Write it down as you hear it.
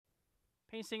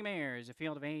Pacing Mares, a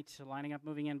field of 8 lining up,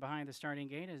 moving in behind the starting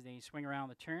gate as they swing around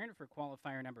the turn for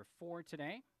qualifier number 4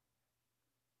 today.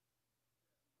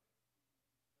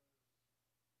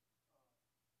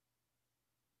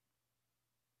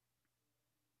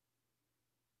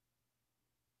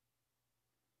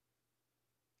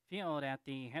 Field at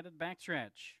the head of the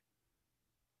backstretch.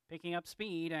 Picking up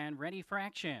speed and ready for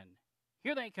action.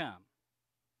 Here they come.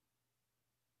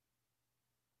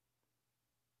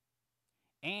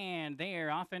 And there,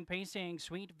 off and pacing,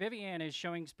 Sweet Vivian is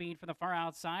showing speed from the far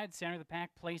outside. Center of the pack,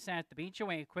 Place at the Beach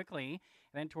away quickly.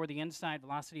 Then toward the inside,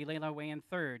 Velocity Layla away in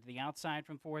third. The outside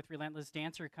from fourth, Relentless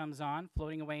Dancer comes on,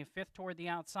 floating away fifth toward the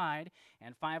outside.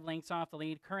 And 5 lengths off the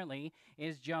lead currently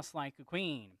is Just Like a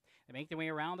Queen. They make their way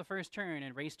around the first turn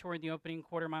and race toward the opening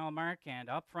quarter-mile mark. And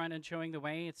up front and showing the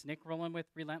way, it's Nick Rowland with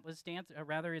Relentless Dancer.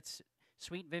 It's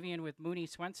Sweet Vivian with Mooney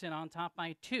Swenson on top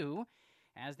by 2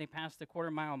 as they pass the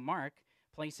quarter-mile mark.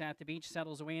 Place at the Beach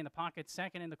settles away in the pocket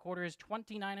second, and the quarter is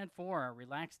 29-4.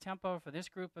 Relaxed tempo for this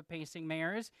group of pacing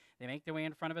mares. They make their way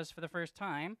in front of us for the first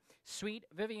time. Sweet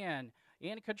Vivian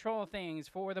in control of things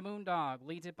for the Moondog.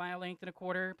 Leads it by a length and a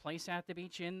quarter. Place at the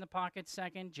Beach in the pocket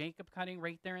second. Jacob Cutting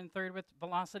right there in third with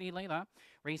Velocity Layla.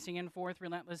 Racing in fourth,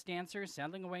 Relentless Dancer.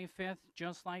 Settling away fifth,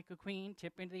 Just Like a Queen.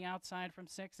 Tip into the outside from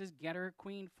six is Getter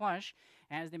Queen Flush.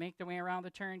 As they make their way around the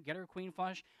turn, Getter Queen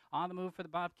Flush on the move for the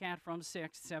Bobcat from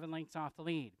sixth, 7 lengths off the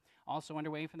lead. Also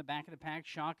underway from the back of the pack,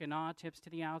 Shock and Awe tips to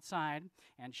the outside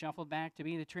and shuffled back to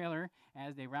be the trailer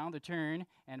as they round the turn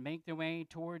and make their way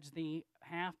towards the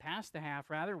half, past the half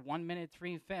rather, 1 minute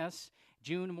 3/5.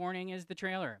 June Morning is the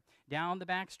trailer. Down the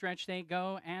back stretch they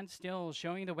go, and still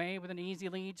showing the way with an easy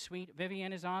lead. Sweet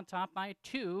Vivian is on top by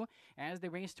 2 as they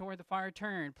race toward the far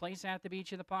turn. Place at the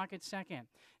Beach in the pocket second.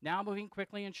 Now moving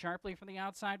quickly and sharply from the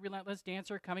outside, Relentless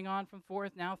Dancer coming on from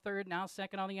fourth, now third, now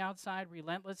second on the outside.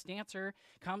 Relentless Dancer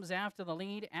comes after the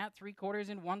lead at 3/4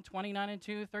 in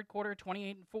 1:29-2, third quarter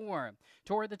 28-4.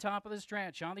 Toward the top of the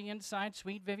stretch on the inside,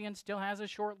 Sweet Vivian still has a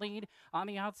short lead. On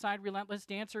the outside, Relentless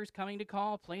Dancer is coming to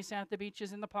call. Place at the Beach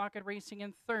is in the pocket, racing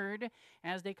in third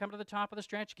as they come to the top of the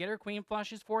stretch. Getter Queen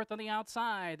Flush is fourth on the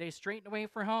outside. They straighten away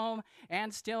for home,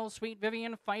 and still Sweet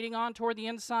Vivian fighting on toward the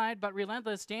inside, but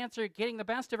Relentless Dancer getting the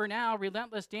best of her now.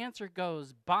 Relentless Dancer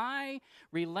goes by.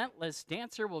 Relentless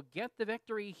Dancer will get the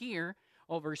victory here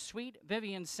over Sweet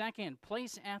Vivian second.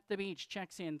 Place at the Beach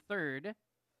checks in third.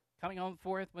 Coming home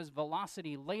fourth was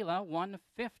Velocity Layla,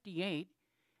 1:58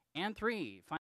 and 3.